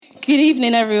Good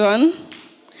evening, everyone.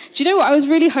 Do you know what? I was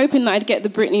really hoping that I'd get the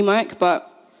Britney mic, but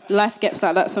life gets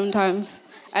like that sometimes.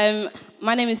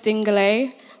 My name is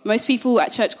Dingale. Most people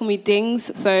at church call me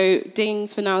Dings, so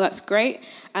Dings for now, that's great.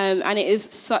 And it is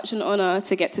such an honour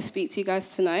to get to speak to you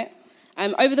guys tonight.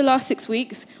 Over the last 6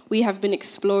 weeks, we have been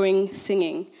exploring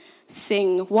singing.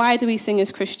 Sing. Why do we sing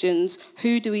as Christians?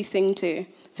 Who do we sing to?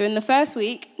 So in the first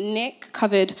week, Nick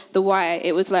covered the why.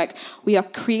 It was like, we are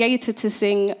created to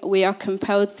sing, we are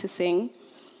compelled to sing.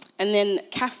 And then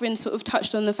Catherine sort of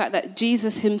touched on the fact that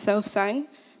Jesus himself sang.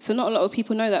 So not a lot of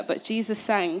people know that, but Jesus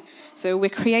sang. So we're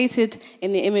created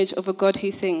in the image of a God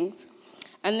who sings.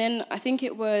 And then I think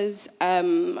it was,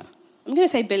 I'm going to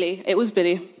say Billy. It was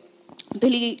Billy.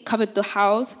 Billy covered the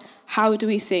hows. How do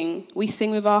we sing? We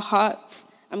sing with our hearts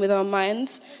and with our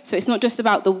minds. So it's not just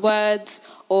about the words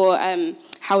or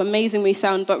how amazing we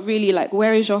sound, but really like,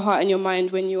 where is your heart and your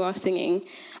mind when you are singing?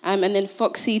 And then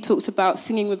Foxy talked about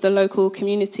singing with the local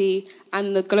community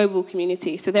and the global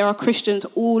community. So there are Christians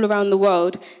all around the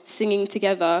world singing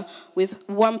together with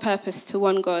one purpose to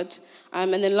one God.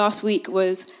 And then last week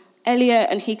was Elliot,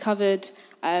 and he covered,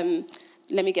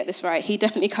 let me get this right, he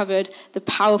definitely covered the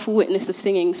powerful witness of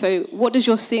singing. So what does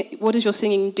your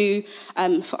singing do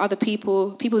for other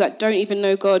people that don't even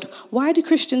know God? Why do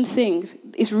Christians sing?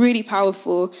 It's really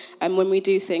powerful when we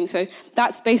do sing. So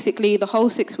that's basically the whole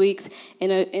 6 weeks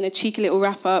in a cheeky little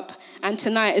wrap-up. And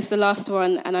tonight is the last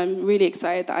one, and I'm really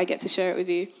excited that I get to share it with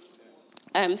you.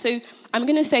 So I'm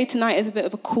going to say tonight is a bit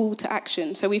of a call to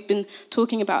action. So we've been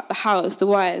talking about the hows, the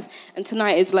whys, and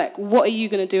tonight is like, what are you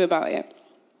going to do about it?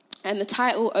 And the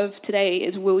title of today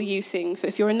is Will You Sing? So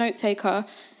if you're a note taker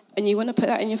and you want to put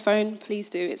that in your phone, please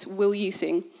do. It's Will You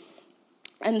Sing?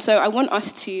 And so I want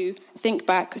us to think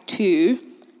back to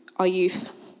our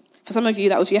youth. For some of you,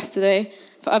 that was yesterday.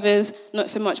 For others, not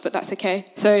so much, but that's okay.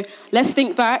 So let's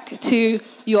think back to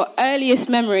your earliest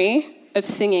memory of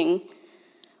singing.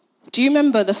 Do you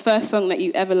remember the first song that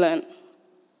you ever learnt?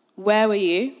 Where were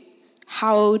you?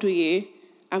 How old were you?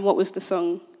 And what was the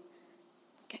song?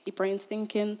 Get your brains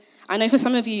thinking. I know for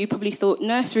some of you, you probably thought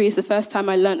nursery is the first time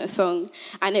I learnt a song.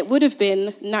 And it would have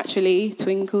been, naturally,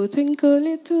 Twinkle, Twinkle,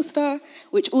 Little Star,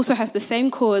 which also has the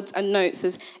same chords and notes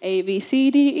as A, B,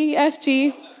 C, D, E, F,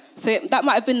 G. So that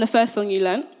might have been the first song you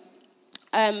learnt.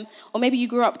 Or maybe you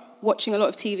grew up watching a lot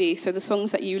of TV, so the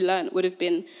songs that you learnt would have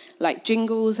been like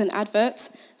jingles and adverts.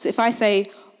 So if I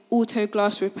say auto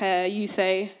glass repair, you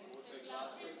say...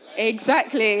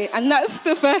 Exactly, and that's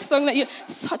the first song that you...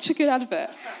 Such a good advert.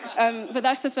 But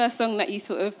that's the first song that you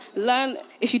sort of learn.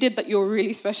 If you did that, you're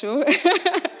really special.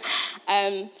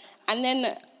 And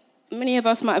then many of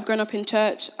us might have grown up in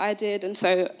church. I did, and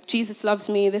so Jesus loves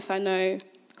me, this I know,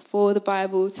 for the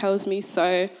Bible tells me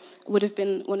so, would have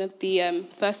been one of the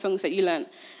first songs that you learnt.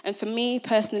 And for me,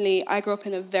 personally, I grew up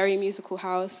in a very musical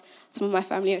house. Some of my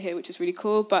family are here, which is really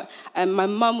cool. But my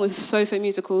mum was so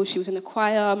musical. She was in a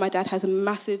choir. My dad has a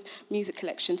massive music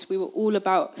collection. So we were all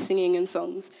about singing and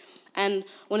songs. And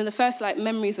one of the first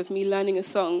memories of me learning a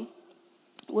song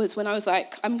was when I was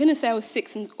I'm going to say I was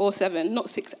 6 or 7. Not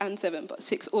 6 and 7, but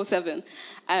 6 or 7.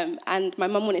 And my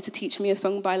mum wanted to teach me a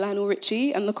song by Lionel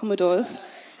Richie and the Commodores.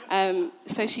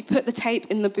 So she put the tape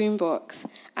in the boombox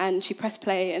and she pressed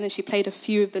play, and then she played a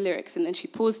few of the lyrics, and then she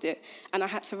paused it, and I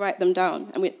had to write them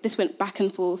down. And this went back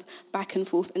and forth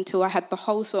until I had the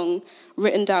whole song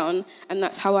written down, and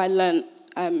that's how I learnt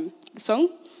the song.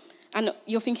 And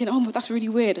you're thinking, oh, but that's really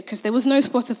weird, because there was no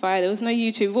Spotify, there was no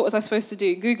YouTube. What was I supposed to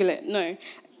do? Google it? No,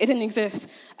 it didn't exist.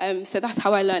 So that's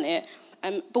how I learnt it.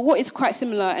 But what is quite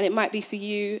similar, and it might be for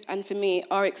you and for me,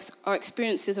 our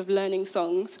experiences of learning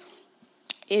songs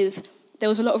is there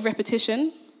was a lot of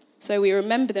repetition. So we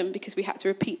remember them because we had to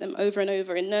repeat them over and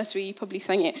over. In nursery, you probably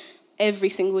sang it every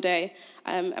single day.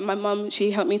 And my mum, she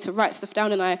helped me to write stuff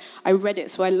down, and I read it,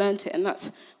 so I learnt it. And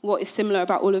that's what is similar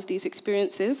about all of these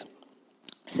experiences.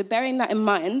 So bearing that in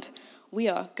mind, we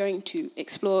are going to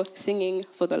explore singing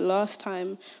for the last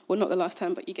time. Well, not the last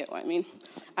time, but you get what I mean.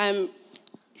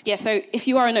 So if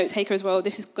you are a note taker as well,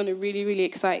 this is going to really, really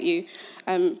excite you.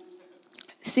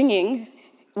 Singing...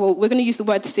 Well, we're going to use the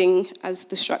word sing as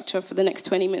the structure for the next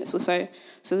 20 minutes or so.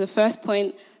 So the first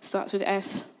point starts with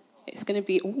S. It's going to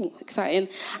be exciting.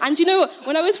 And you know what?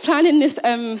 When I was planning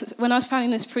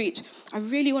this preach, I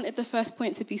really wanted the first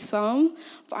point to be Psalm,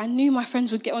 but I knew my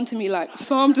friends would get onto me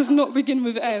Psalm does not begin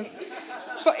with S.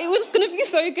 But it was going to be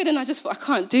so good, and I just thought, I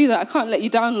can't do that. I can't let you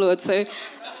down, Lord. So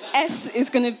S is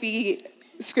going to be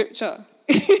Scripture.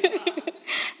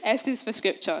 S is for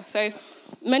Scripture. So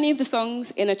many of the songs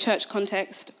in a church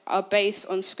context are based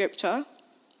on Scripture.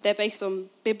 They're based on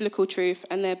biblical truth,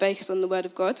 and they're based on the Word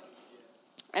of God.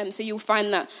 So you'll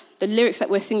find that the lyrics that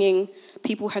we're singing,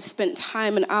 people have spent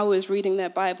time and hours reading their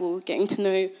Bible, getting to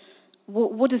know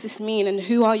what does this mean and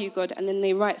who are you, God? And then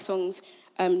they write songs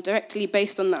directly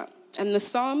based on that. And the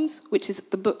Psalms, which is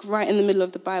the book right in the middle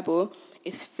of the Bible,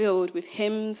 is filled with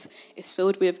hymns, it's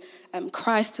filled with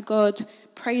cries to God,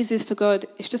 praises to God.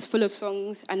 It's just full of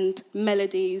songs and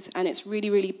melodies, and it's really,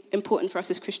 really important for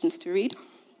us as Christians to read.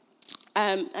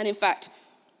 And in fact,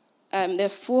 there are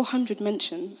 400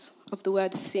 mentions of the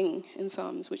word sing in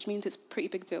Psalms, which means it's a pretty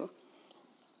big deal.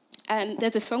 And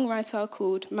there's a songwriter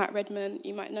called Matt Redman.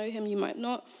 You might know him, you might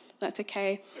not. That's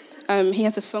okay. He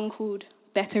has a song called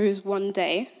Better Is One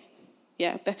Day.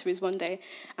 Yeah, Better Is One Day.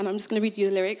 And I'm just going to read you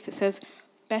the lyrics. It says,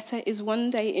 better is one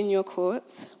day in your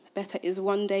courts. Better is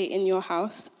one day in your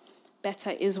house.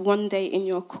 Better is one day in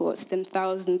your courts than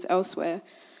thousands elsewhere.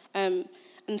 And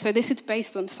so this is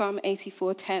based on Psalm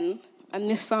 84:10. And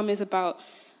this psalm is about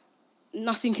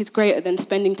nothing is greater than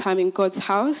spending time in God's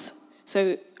house.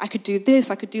 So I could do this,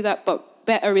 I could do that, but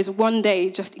better is one day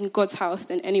just in God's house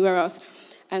than anywhere else.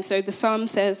 And so the psalm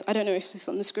says, I don't know if it's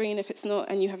on the screen, if it's not,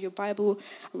 and you have your Bible,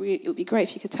 it would be great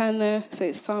if you could turn there. So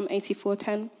it's Psalm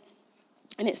 84:10.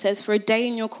 And it says, for a day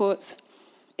in your courts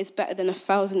is better than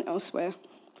 1,000 elsewhere.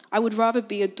 I would rather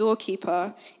be a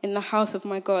doorkeeper in the house of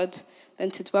my God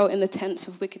than to dwell in the tents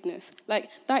of wickedness. Like,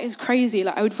 that is crazy.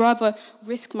 Like, I would rather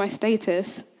risk my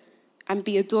status and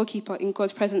be a doorkeeper in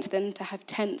God's presence than to have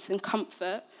tents and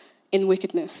comfort in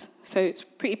wickedness. So it's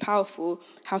pretty powerful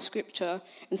how Scripture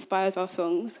inspires our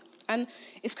songs. And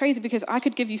it's crazy because I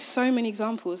could give you so many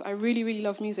examples. I really, really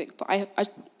love music, but I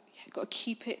got to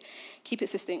keep it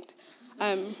succinct.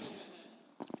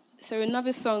 So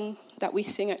another song that we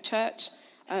sing at church,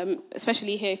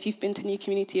 especially here, if you've been to New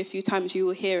Community a few times, you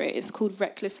will hear it. It's called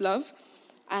Reckless Love.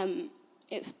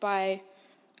 It's by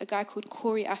a guy called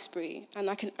Corey Asbury, and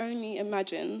I can only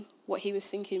imagine what he was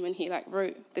thinking when he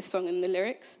wrote this song and the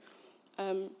lyrics.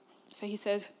 So he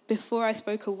says, before I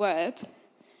spoke a word,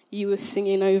 you were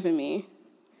singing over me.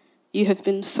 You have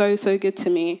been so, so good to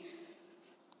me.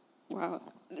 Wow.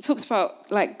 It talks about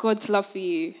God's love for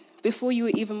you. Before you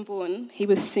were even born, he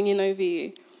was singing over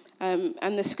you.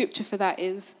 And the scripture for that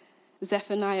is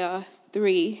Zephaniah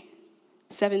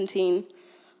 3:17.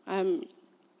 I'm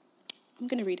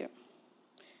going to read it.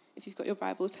 If you've got your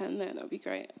Bible, turn there, that would be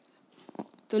great.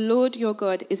 The Lord your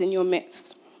God is in your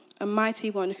midst, a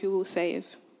mighty one who will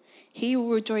save. He will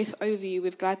rejoice over you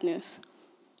with gladness.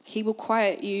 He will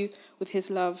quiet you with his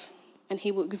love, and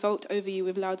he will exult over you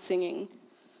with loud singing.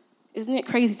 Isn't it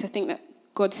crazy to think that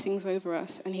God sings over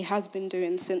us, and he has been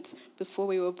doing since before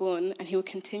we were born, and he will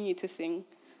continue to sing?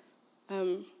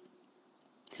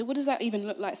 So what does that even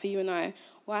look like for you and I?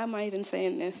 Why am I even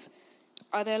saying this?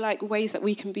 Are there ways that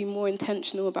we can be more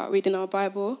intentional about reading our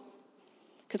Bible?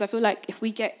 Because I feel like if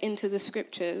we get into the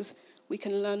scriptures, we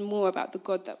can learn more about the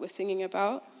God that we're singing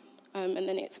about, and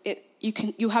then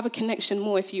you have a connection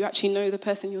more if you actually know the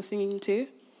person you're singing to.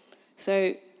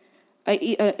 So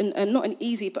not an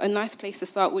easy, but a nice place to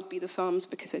start would be the Psalms,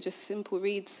 because they're just simple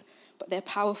reads, but they're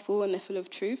powerful and they're full of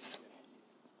truths.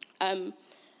 And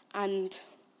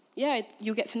yeah,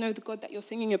 you get to know the God that you're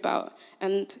singing about,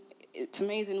 and it's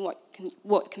amazing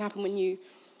what can happen when you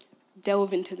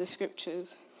delve into the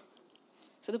scriptures.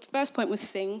 So the first point was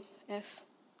sing. Yes,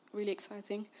 really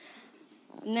exciting.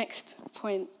 Next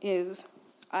point is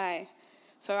I.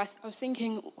 So I was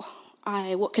thinking,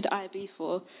 what could I be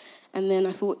for? And then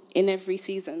I thought, in every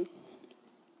season.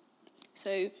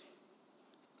 So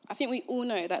I think we all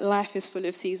know that life is full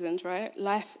of seasons, right?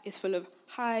 Life is full of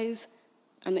highs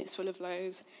and it's full of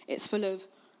lows. It's full of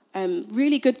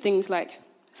really good things, like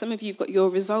some of you have got your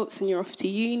results and you're off to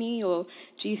uni or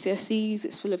GCSEs.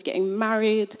 It's full of getting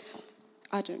married,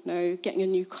 I don't know, getting a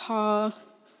new car,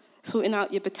 sorting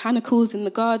out your botanicals in the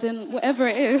garden, whatever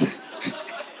it is.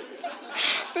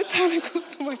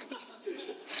 Botanicals, oh my gosh.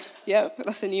 Yep,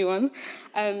 that's a new one.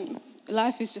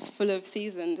 Life is just full of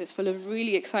seasons. It's full of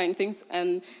really exciting things,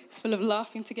 and it's full of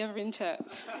laughing together in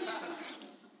church.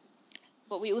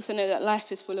 But we also know that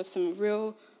life is full of some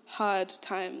real hard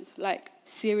times, like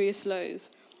serious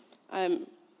lows.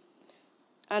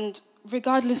 And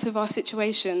regardless of our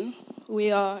situation,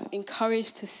 we are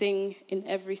encouraged to sing in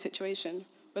every situation.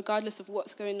 Regardless of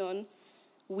what's going on,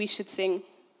 we should sing.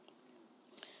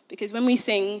 Because when we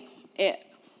sing, it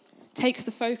takes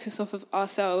the focus off of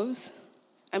ourselves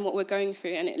and what we're going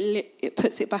through, and it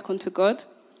puts it back onto God.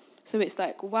 So it's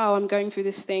like, wow, I'm going through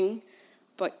this thing,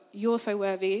 but you're so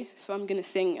worthy, so I'm going to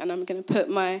sing, and I'm going to put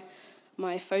my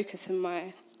focus and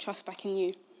my trust back in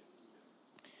you.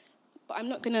 But I'm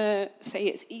not going to say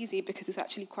it's easy, because it's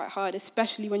actually quite hard,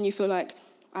 especially when you feel like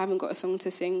I haven't got a song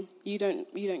to sing. You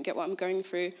don't get what I'm going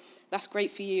through. That's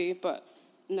great for you, but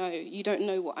no, you don't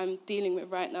know what I'm dealing with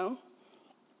right now.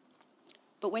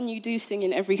 But when you do sing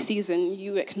in every season,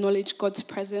 you acknowledge God's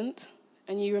presence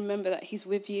and you remember that he's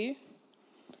with you.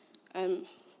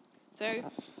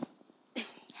 So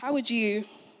how would you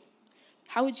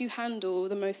handle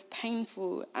the most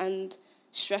painful and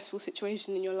stressful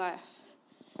situation in your life?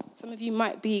 Some of you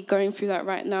might be going through that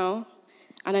right now,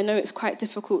 and I know it's quite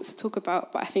difficult to talk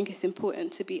about, but I think it's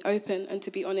important to be open and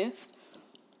to be honest.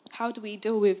 How do we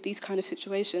deal with these kind of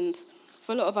situations?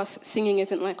 For a lot of us, singing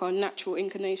isn't like our natural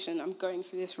inclination. I'm going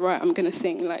through this, right, I'm going to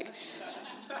sing. Like,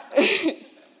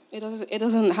 it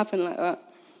doesn't happen like that.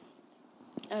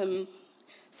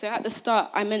 So at the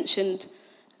start, I mentioned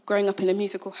growing up in a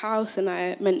musical house, and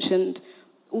I mentioned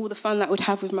all the fun that I would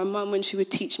have with my mum when she would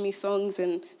teach me songs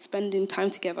and spending time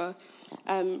together.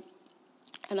 And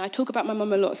I talk about my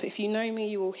mum a lot, so if you know me,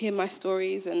 you will hear my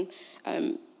stories, and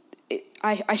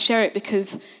I share it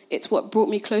because it's what brought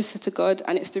me closer to God,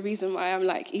 and it's the reason why I'm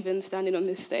like even standing on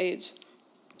this stage.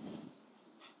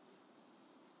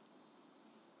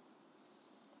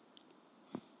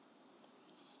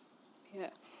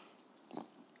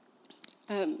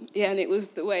 And it was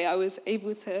the way I was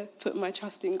able to put my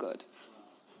trust in God.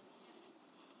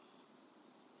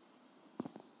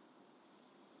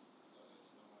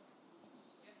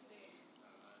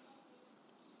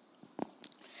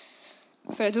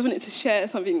 So I just wanted to share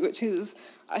something which is,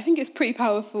 I think it's pretty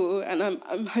powerful, and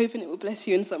I'm hoping it will bless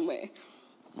you in some way.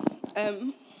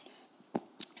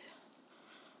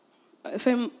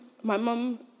 So my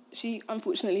mum, she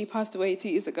unfortunately passed away 2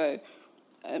 years ago.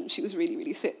 She was really,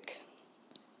 really sick.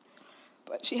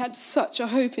 But she had such a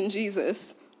hope in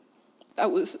Jesus that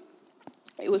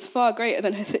it was far greater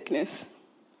than her sickness.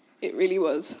 It really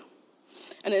was.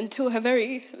 And until her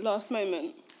very last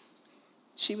moment,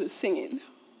 she was singing.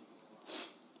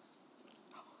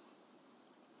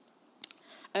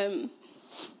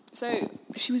 So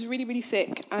she was really, really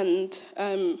sick, and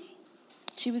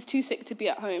she was too sick to be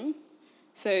at home,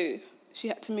 so she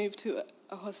had to move to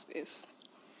a hospice.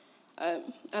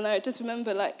 And I just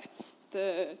remember, like,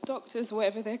 the doctors,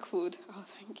 whatever they're called, oh,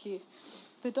 thank you.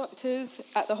 The doctors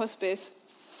at the hospice,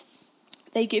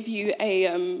 they give you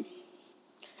a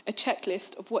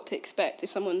checklist of what to expect if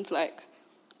someone's, like,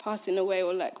 passing away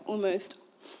or, like, almost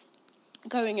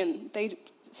going, and they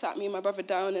sat me and my brother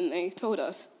down and they told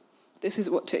us, this is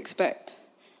what to expect.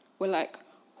 We're like,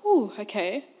 oh,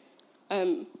 okay.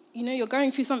 You're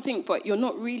going through something, but you're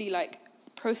not really, like,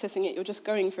 processing it. You're just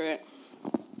going through it.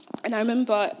 And I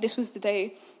remember this was the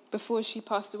day before she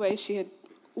passed away. She had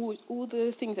all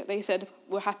the things that they said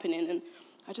were happening, and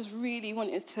I just really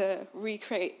wanted to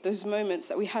recreate those moments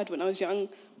that we had when I was young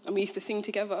and we used to sing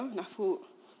together. And I thought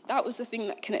that was the thing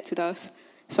that connected us.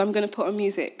 So I'm going to put on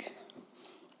music.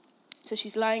 So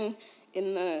she's lying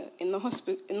in the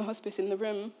hospice in the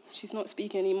room. She's not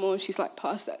speaking anymore. She's like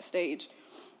past that stage.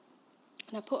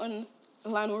 And I put on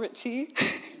Lionel Richie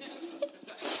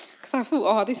because I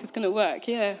thought, this is going to work,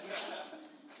 yeah.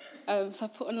 So I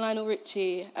put on Lionel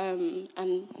Richie, and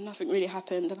nothing really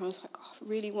happened. And I was like, I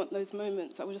really want those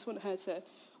moments. I just want her to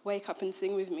wake up and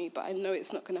sing with me, but I know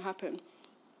it's not going to happen.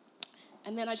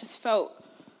 And then I just felt,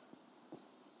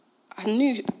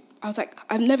 I was like,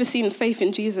 I've never seen faith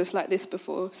in Jesus like this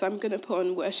before, so I'm going to put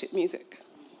on worship music.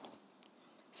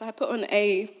 So I put on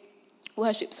a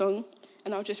worship song,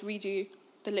 and I'll just read you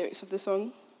the lyrics of the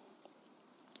song.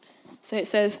 So it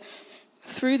says,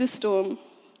 through the storm,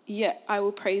 yet I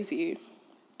will praise you.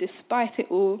 Despite it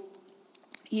all,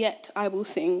 yet I will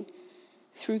sing.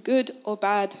 Through good or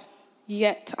bad,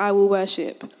 yet I will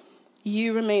worship.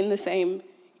 You remain the same,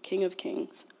 King of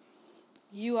Kings.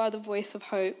 You are the voice of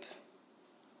hope,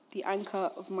 the anchor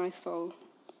of my soul.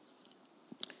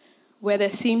 Where there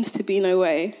seems to be no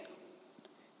way,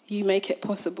 you make it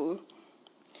possible.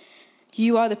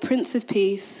 You are the Prince of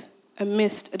Peace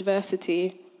amidst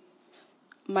adversity.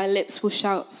 My lips will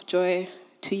shout for joy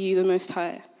to you, the Most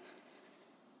High.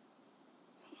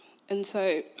 And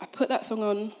so I put that song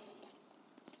on,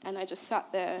 and I just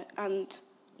sat there, and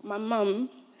my mum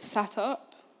sat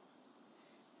up,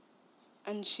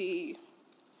 and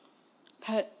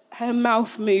her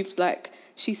mouth moved, like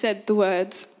she said the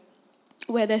words,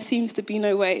 where there seems to be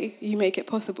no way, you make it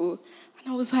possible.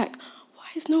 And I was like, why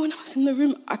is no one else in the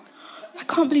room? I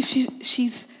can't believe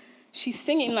she's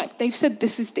singing, like they've said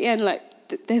this is the end, like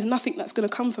there's nothing that's going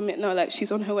to come from it now, like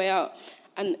she's on her way out.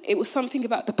 And it was something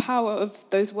about the power of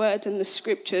those words and the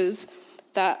scriptures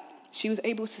that she was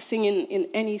able to sing in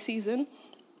any season.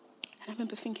 And I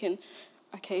remember thinking,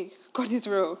 okay, God is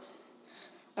real.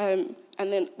 And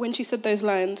then when she said those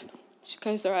lines, she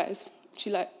closed her eyes, She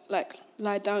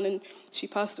lied down and she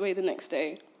passed away the next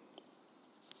day.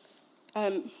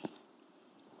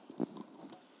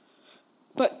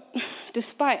 But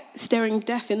despite staring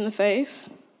death in the face,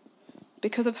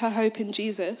 because of her hope in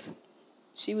Jesus,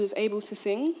 she was able to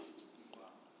sing.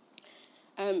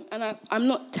 And I'm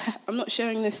not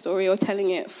sharing this story or telling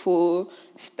it for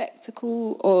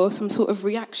spectacle or some sort of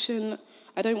reaction.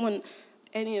 I don't want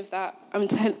any of that.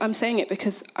 I'm saying it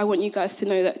because I want you guys to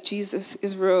know that Jesus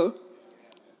is real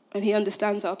and he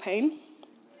understands our pain.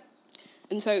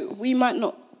 And so we might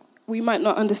not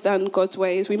understand God's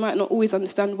ways. We might not always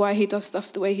understand why he does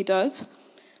stuff the way he does.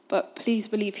 But please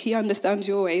believe he understands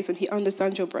your ways and he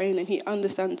understands your brain and he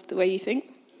understands the way you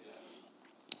think.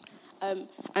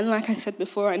 And like I said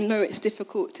before, I know it's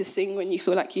difficult to sing when you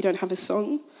feel like you don't have a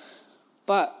song,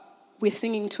 but we're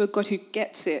singing to a God who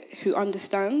gets it, who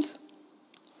understands.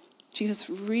 Jesus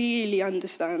really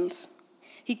understands.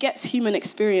 He gets human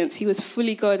experience. He was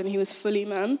fully God and he was fully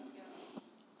man.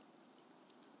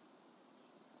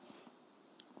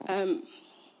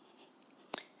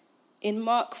 In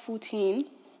Mark 14,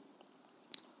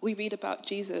 we read about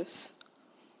Jesus.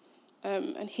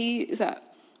 And he is at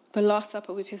the Last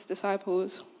Supper with his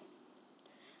disciples.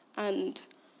 And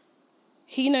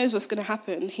he knows what's going to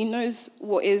happen. He knows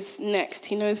what is next.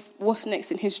 He knows what's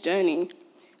next in his journey.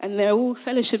 And they're all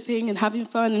fellowshipping and having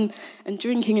fun and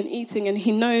drinking and eating. And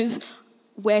he knows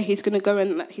where he's going to go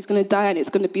and that he's going to die. And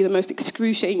it's going to be the most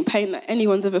excruciating pain that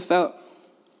anyone's ever felt.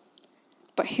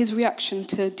 But his reaction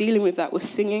to dealing with that was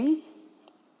singing.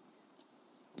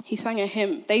 He sang a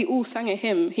hymn. They all sang a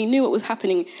hymn. He knew what was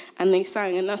happening and they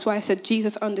sang. And that's why I said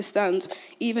Jesus understands,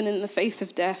 even in the face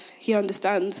of death, he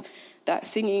understands that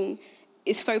singing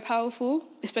is so powerful,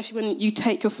 especially when you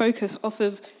take your focus off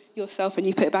of yourself and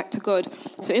you put it back to God.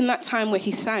 So in that time where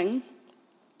he sang,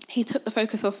 he took the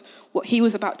focus off what he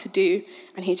was about to do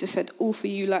and he just said, all for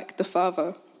you like the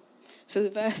Father. So the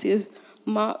verse is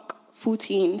Mark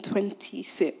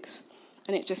 14:26.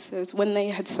 And it just says, when they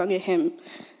had sung a hymn,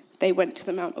 they went to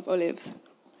the Mount of Olives.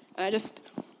 And I just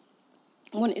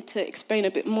wanted to explain a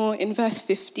bit more in verse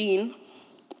 15.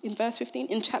 In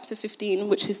chapter 15,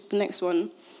 which is the next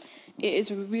one, it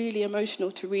is really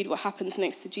emotional to read what happens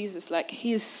next to Jesus. Like,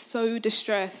 he is so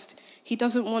distressed. He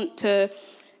doesn't want to...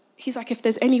 He's like, if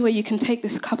there's any way you can take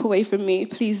this cup away from me,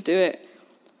 please do it.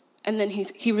 And then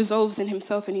he resolves in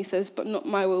himself and he says, but not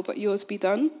my will, but yours be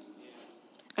done.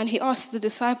 And he asks the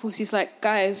disciples, he's like,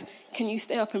 guys, can you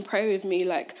stay up and pray with me?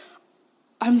 Like,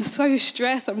 I'm so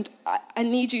stressed. I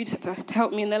need you to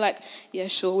help me. And they're like, yeah,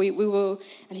 sure, we will.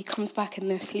 And he comes back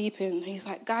and they're sleeping. And he's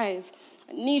like, guys,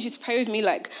 I need you to pray with me.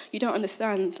 Like, you don't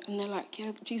understand. And they're like,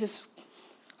 yeah, Jesus,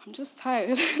 I'm just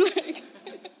tired. Like,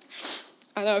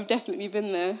 I know I've definitely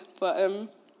been there. But,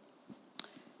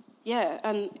 yeah,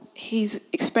 and he's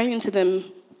explaining to them,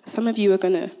 some of you are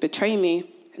going to betray me.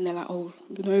 And they're like, oh,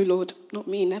 no, Lord, not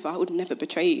me, never. I would never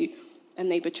betray you. And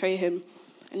they betray him.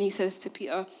 And he says to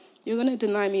Peter, you're going to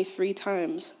deny me 3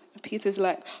 times. And Peter's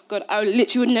like, God, I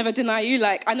literally would never deny you.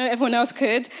 Like, I know everyone else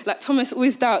could. Like, Thomas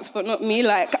always doubts, but not me.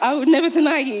 Like, I would never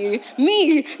deny you.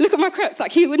 Me, look at my crepes.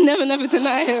 Like, he would never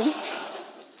deny him.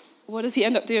 What does he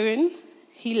end up doing?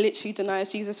 He literally denies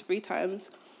Jesus 3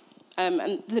 times.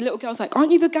 And the little girl's like,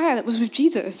 aren't you the guy that was with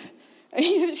Jesus? And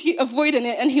he avoiding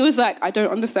it, and he was like, I don't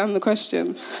understand the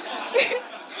question.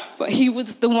 But he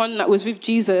was the one that was with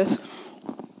Jesus.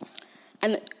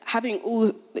 And having all,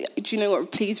 do you know what,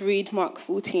 please read Mark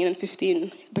 14 and 15,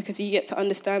 because you get to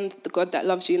understand the God that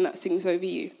loves you and that sings over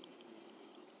you.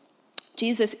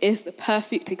 Jesus is the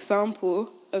perfect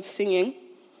example of singing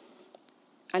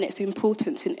and its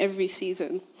importance in every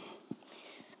season.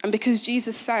 And because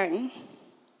Jesus sang,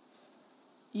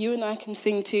 you and I can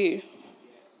sing too.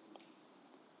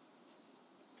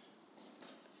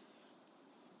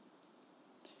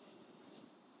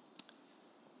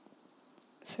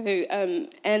 So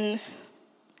N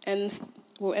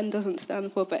doesn't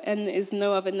stand for, but N is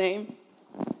no other name.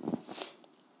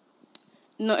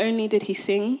 Not only did he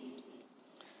sing,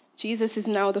 Jesus is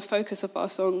now the focus of our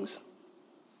songs.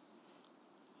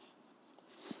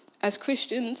 As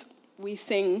Christians, we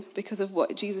sing because of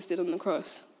what Jesus did on the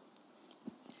cross.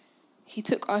 He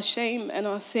took our shame and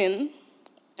our sin,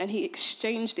 and he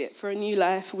exchanged it for a new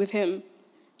life with him.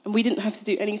 And we didn't have to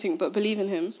do anything but believe in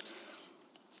him.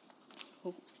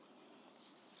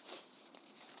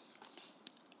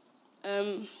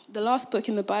 The last book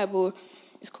in the Bible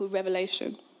is called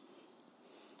Revelation.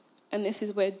 And this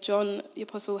is where John, the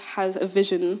apostle, has a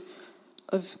vision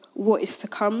of what is to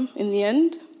come in the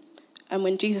end and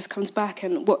when Jesus comes back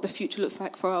and what the future looks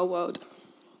like for our world.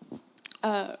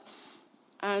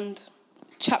 And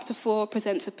chapter 4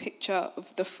 presents a picture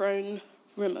of the throne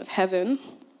room of heaven.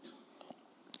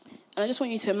 And I just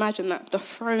want you to imagine that, the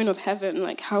throne of heaven,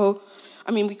 like how,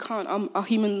 I mean, we can't, our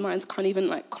human minds can't even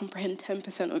like comprehend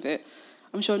 10% of it.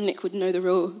 I'm sure Nick would know the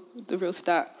real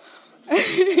stat.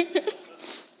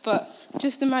 But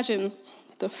just imagine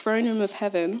the throne room of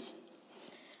heaven,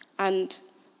 and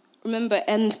remember,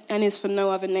 N is for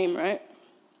no other name, right?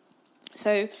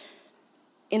 So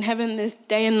in heaven, there's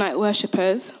day and night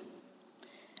worshippers,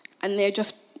 and they're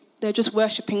just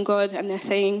worshipping God, and they're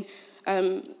saying,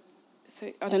 so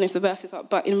I don't know if the verse is up,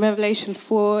 but in Revelation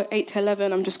 4, 8 to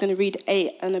 11, I'm just going to read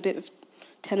 8 and a bit of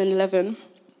 10 and 11.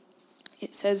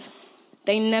 It says,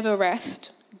 they never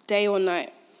rest, day or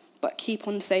night, but keep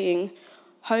on saying,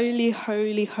 holy,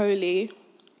 holy, holy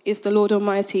is the Lord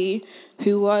Almighty,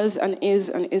 who was and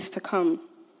is to come.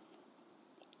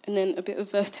 And then a bit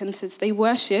of verse 10 says, they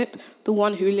worship the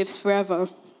one who lives forever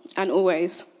and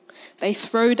always. They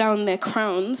throw down their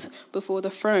crowns before the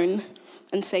throne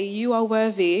and say, you are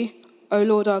worthy, O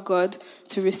Lord our God,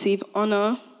 to receive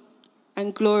honor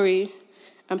and glory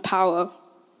and power.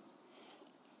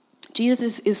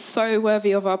 Jesus is so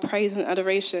worthy of our praise and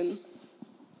adoration.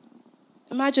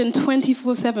 Imagine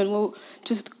 24/7, well,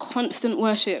 just constant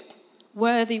worship.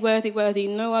 Worthy, worthy, worthy,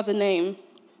 no other name.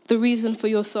 The reason for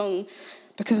your song,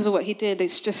 because of what he did,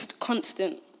 it's just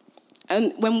constant.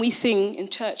 And when we sing in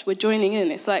church, we're joining in.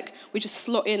 It's like we just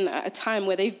slot in at a time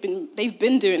where they've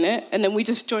been doing it, and then we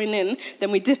just join in.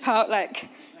 Then we dip out, like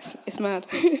it's mad.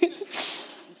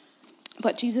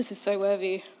 But Jesus is so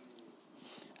worthy.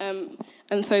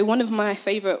 And so one of my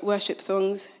favourite worship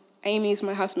songs, Amy is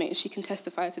my housemate, and she can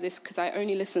testify to this because I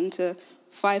only listen to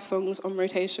 5 songs on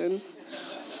rotation.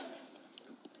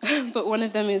 But one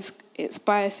of them it's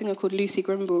by a singer called Lucy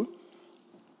Grimble.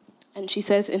 And she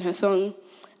says in her song,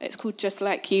 it's called Just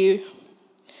Like You,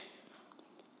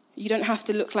 you don't have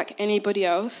to look like anybody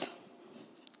else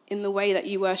in the way that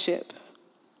you worship.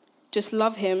 Just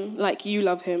love him like you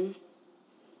love him.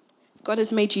 God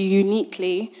has made you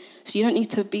uniquely, so you don't need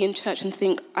to be in church and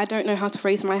think, I don't know how to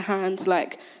raise my hand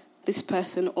like this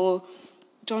person, or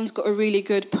John's got a really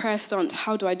good prayer stance,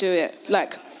 how do I do it?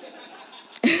 Like,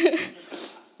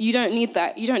 you don't need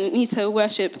that. You don't need to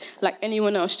worship like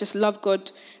anyone else. Just love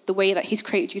God the way that he's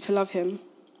created you to love him.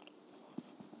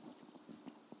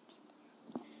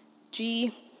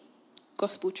 G,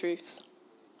 gospel truths.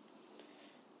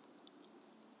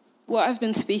 What I've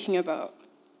been speaking about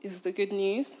is the good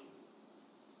news.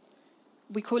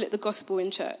 We call it the gospel in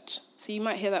church. So you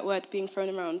might hear that word being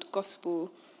thrown around,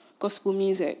 gospel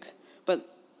music. But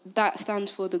that stands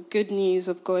for the good news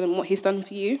of God and what he's done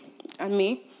for you and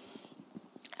me.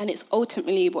 And it's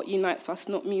ultimately what unites us,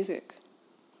 not music.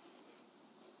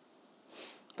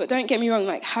 But don't get me wrong,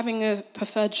 like having a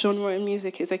preferred genre in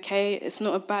music is okay. It's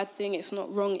not a bad thing. It's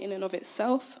not wrong in and of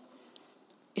itself.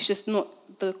 It's just not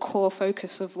the core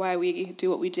focus of why we do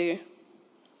what we do.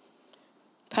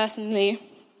 Personally,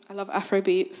 I love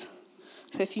Afrobeats.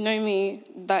 So if you know me,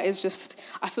 that is just,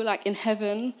 I feel like in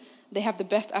heaven, they have the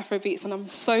best Afrobeats and I'm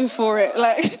so for it.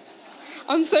 Like,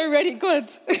 I'm so ready, God.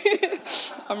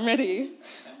 I'm ready.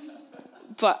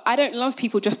 But I don't love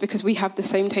people just because we have the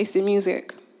same taste in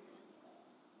music.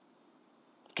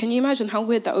 Can you imagine how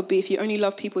weird that would be if you only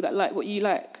love people that like what you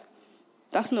like?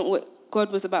 That's not what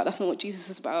God was about. That's not what Jesus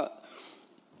is about.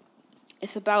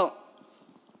 It's about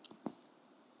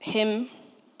him,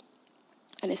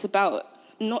 and it's about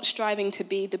not striving to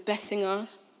be the best singer.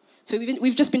 So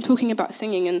we've just been talking about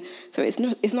singing, and so it's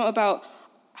not about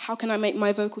how can I make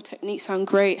my vocal technique sound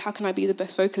great, how can I be the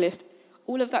best vocalist.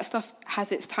 All of that stuff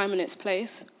has its time and its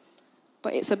place,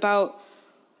 but it's about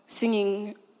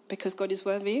singing because God is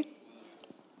worthy.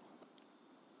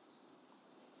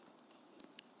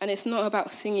 And it's not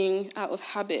about singing out of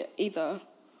habit either,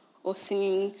 or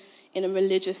singing in a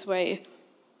religious way.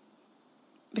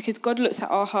 Because God looks at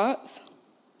our hearts,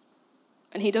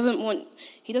 and there's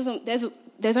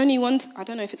only one, I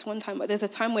don't know if it's one time, but there's a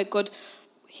time where God,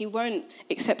 he won't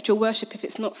accept your worship if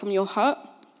it's not from your heart.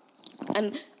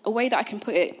 And a way that I can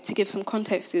put it to give some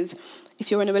context is if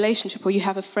you're in a relationship or you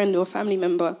have a friend or a family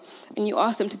member and you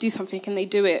ask them to do something and they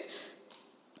do it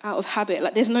out of habit,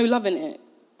 like there's no love in it.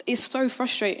 It's so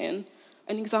frustrating.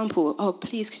 An example, oh,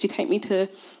 please, could you take me to,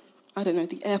 I don't know,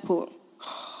 the airport?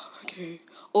 Okay.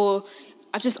 Or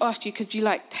I've just asked you, could you,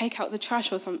 like, take out the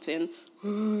trash or something?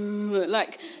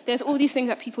 Like, there's all these things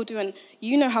that people do, and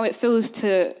you know how it feels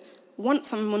to want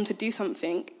someone to do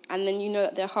something, and then you know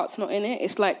that their heart's not in it.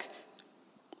 It's, like,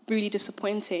 really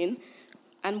disappointing.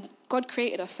 And God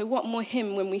created us, so what more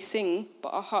him when we sing,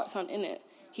 but our hearts aren't in it?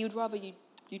 He would rather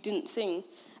you didn't sing.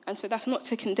 And so that's not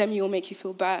to condemn you or make you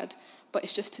feel bad, but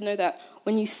it's just to know that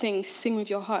when you sing with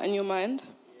your heart and your mind.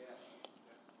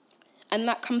 And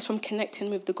that comes from connecting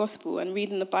with the gospel and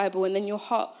reading the Bible, and then your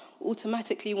heart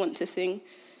automatically want to sing.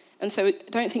 And so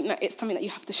don't think that it's something that you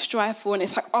have to strive for, and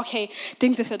it's like, okay,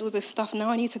 Dings has said all this stuff, now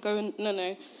I need to go and...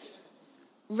 No.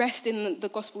 Rest in the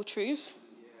gospel truth.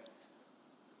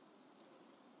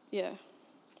 Yeah.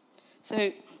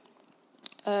 So,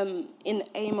 in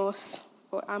Amos,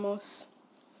 or Amos,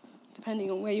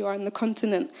 depending on where you are in the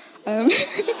continent,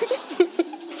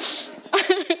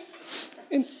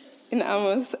 in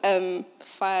Amos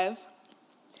 5,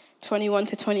 21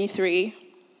 to 23,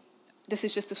 this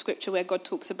is just a scripture where God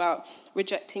talks about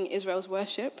rejecting Israel's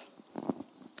worship.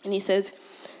 And he says,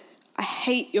 I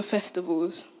hate your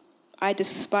festivals. I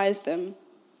despise them.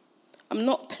 I'm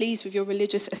not pleased with your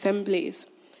religious assemblies.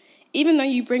 Even though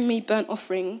you bring me burnt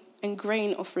offering and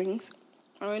grain offerings,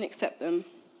 I won't accept them.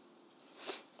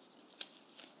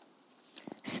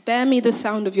 Spare me the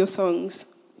sound of your songs.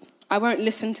 I won't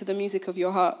listen to the music of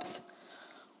your harps.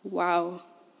 Wow.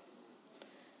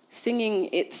 Singing,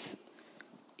 it's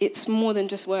more than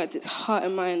just words. It's heart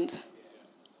and mind.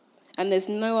 And there's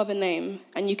no other name.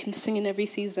 And you can sing in every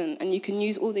season. And you can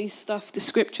use all these stuff, the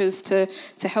scriptures, to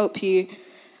help you.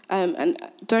 And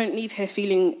don't leave here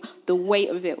feeling the weight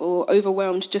of it or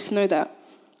overwhelmed. Just know that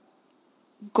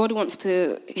God wants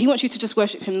you to just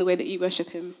worship him the way that you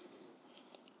worship him.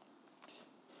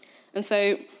 And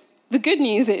so the good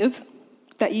news is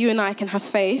that you and I can have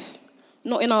faith,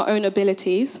 not in our own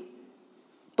abilities,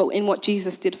 but in what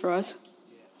Jesus did for us.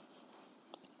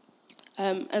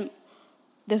 And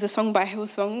there's a song by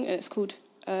Hillsong, and it's called,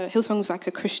 Hillsong's like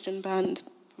a Christian band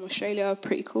from Australia,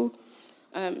 pretty cool.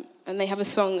 And they have a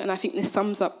song, and I think this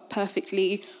sums up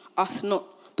perfectly us not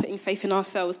putting faith in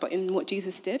ourselves, but in what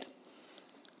Jesus did.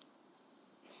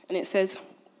 And it says,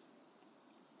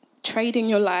 trading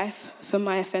your life for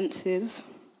my offences,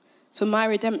 for my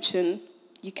redemption,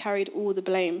 you carried all the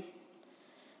blame.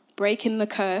 Breaking the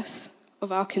curse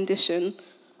of our condition,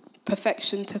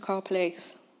 perfection took our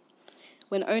place.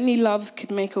 When only love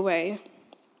could make a way,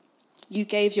 you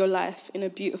gave your life in a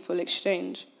beautiful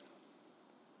exchange.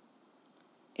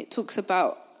 It talks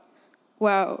about,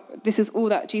 wow, this is all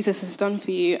that Jesus has done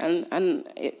for you, and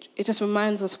it just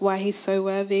reminds us why he's so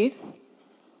worthy.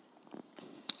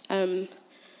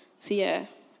 So yeah,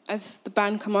 as the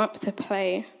band come up to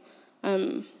play,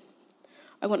 I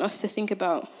want us to think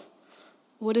about,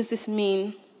 what does this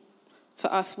mean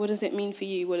for us? What does it mean for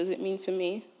you? What does it mean for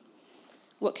me?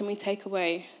 What can we take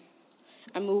away?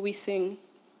 And will we sing?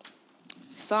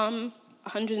 Psalm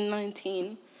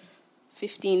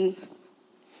 119:15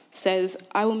 says,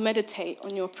 I will meditate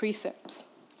on your precepts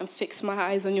and fix my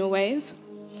eyes on your ways.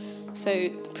 So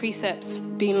the precepts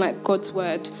being like God's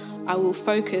word, I will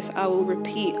focus, I will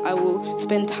repeat, I will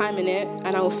spend time in it,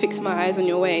 and I will fix my eyes on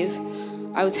your ways.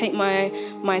 I will take my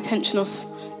attention off,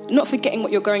 not forgetting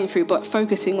what you're going through, but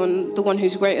focusing on the one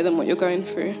who's greater than what you're going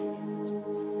through.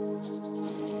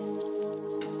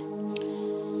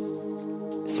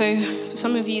 So for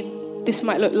some of you, this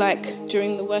might look like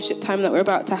during the worship time that we're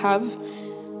about to have,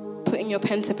 putting your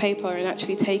pen to paper and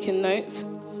actually taking notes.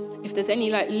 If there's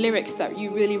any lyrics that you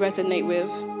really resonate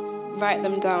with, write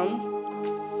them down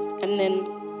and then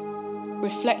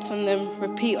reflect on them,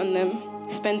 repeat on them,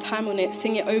 spend time on it,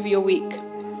 sing it over your week.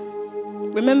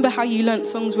 Remember how you learnt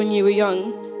songs when you were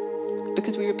young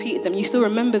because we repeated them. You still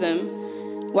remember them.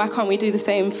 Why can't we do the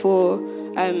same for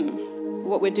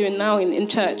what we're doing now in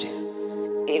church?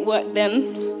 It worked then.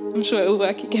 I'm sure it will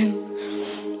work again.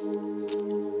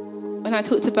 When I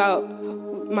talked about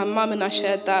my mum and I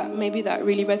shared that, maybe that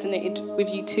really resonated with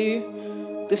you too.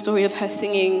 The story of her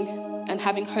singing and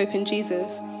having hope in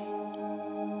Jesus.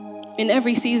 In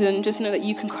every season, just know that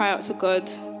you can cry out to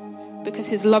God because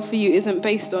his love for you isn't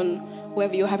based on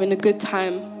whether you're having a good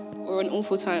time or an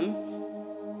awful time.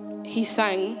 He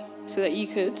sang so that you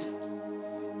could.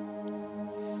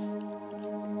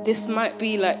 This might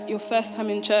be like your first time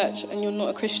in church and you're not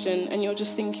a Christian and you're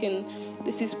just thinking,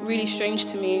 this is really strange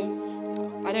to me.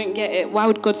 I don't get it. Why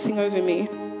would God sing over me?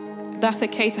 That's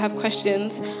okay to have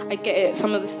questions. I get it.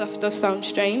 Some of the stuff does sound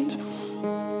strange.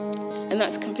 And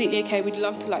that's completely okay. We'd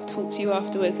love to talk to you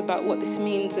afterwards about what this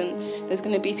means. And there's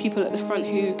going to be people at the front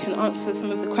who can answer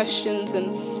some of the questions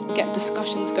and get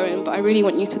discussions going. But I really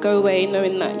want you to go away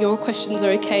knowing that your questions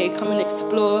are okay. Come and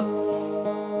explore.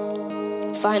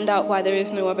 Find out why there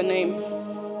is no other name.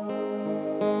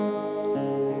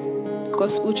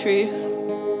 Gospel truth.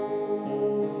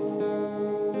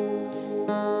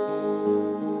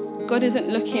 God isn't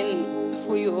looking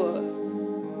for your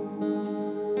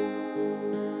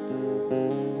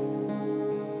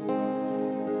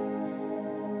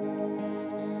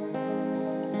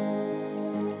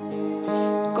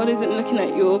God isn't looking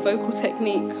at your vocal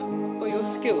technique or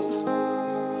skills.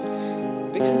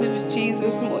 Because of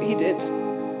Jesus and what he did,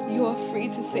 you are free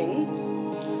to sing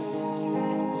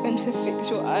and to fix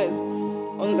your eyes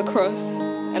on the cross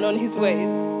and on his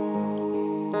ways.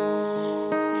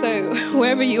 So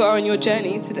wherever you are on your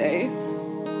journey today,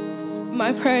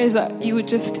 my prayer is that you would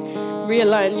just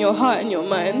realign your heart and your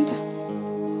mind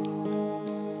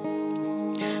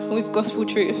with gospel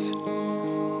truth.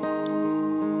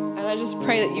 And I just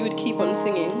pray that you would keep on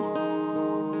singing.